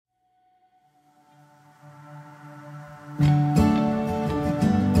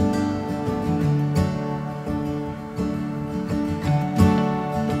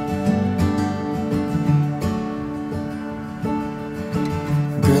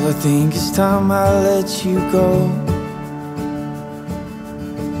Girl, I think it's time I let you go.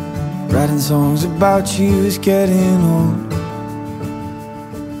 Writing songs about you is getting old.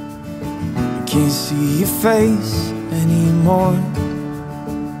 I can't see your face anymore,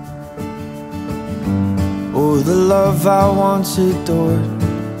 or the love I once adored.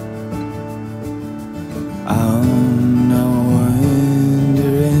 I'm now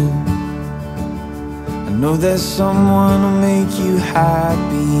wondering, I know there's someone who'll make you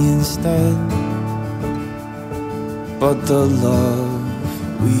happy instead, but the love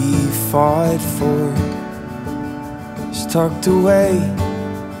we fought for is tucked away,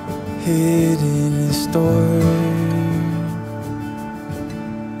 hidden in store.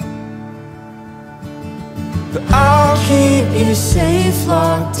 But I'll keep you safe,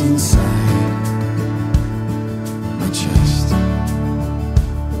 locked inside my chest.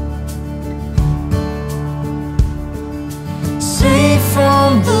 Safe from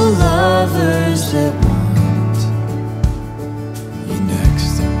the lovers that want you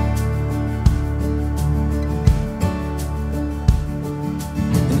next.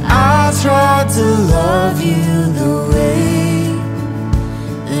 And I tried to love you the way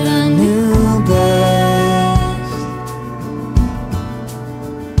that I knew best.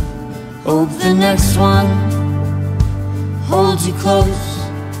 Hope the next one holds you close,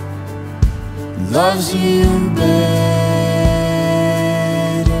 loves you better.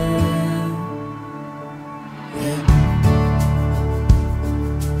 Yeah.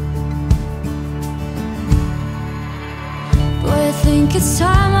 Boy, I think it's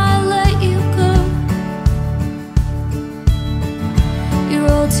time I let you go. Your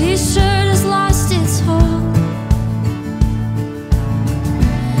old t-shirt has lost its hold,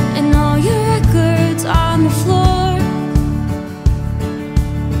 and all your records on the floor,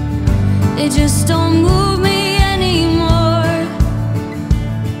 they just don't move me anymore.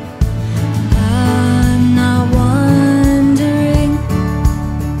 I'm not wondering,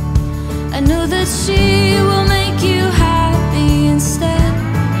 I know that she will make you happy instead,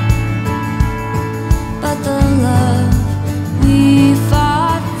 but the love we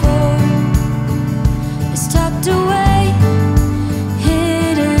fought for is tucked away,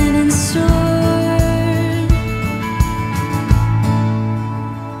 hidden and stored.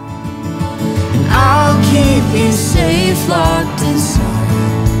 And I'll keep you safe, locked inside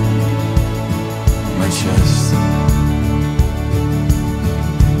my chest.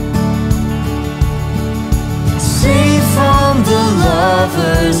 Safe from the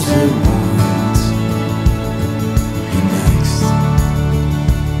lovers that want you next.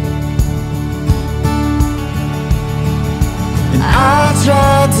 And I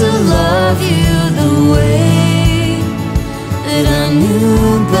tried to love you the way that I knew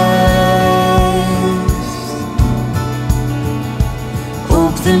best.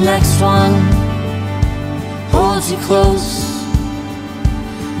 Hope the next one holds you close,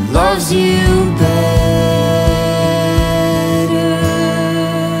 loves you better.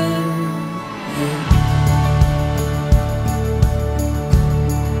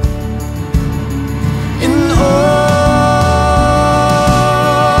 And I'm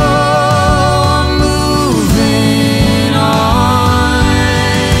moving on.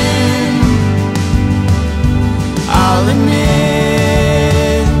 I'll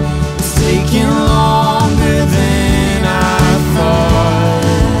admit it's taking longer than I thought.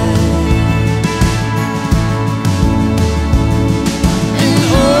 And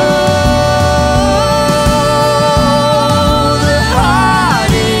the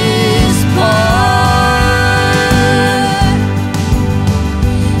hardest part,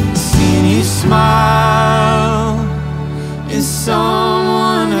 seeing you smile in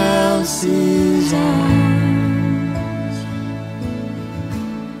someone else's arms.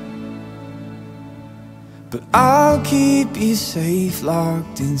 But I'll keep you safe,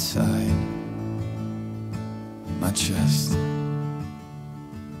 locked inside my chest.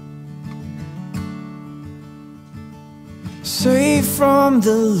 Safe from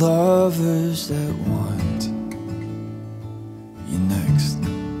the lovers that want you next.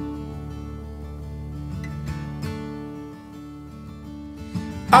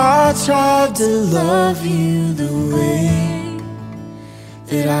 I tried to love you the way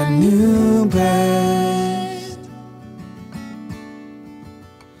that I knew best.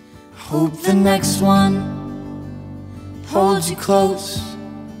 Hope the next one holds you close,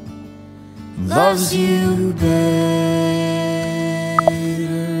 loves you better.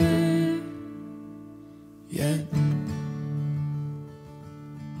 Yeah.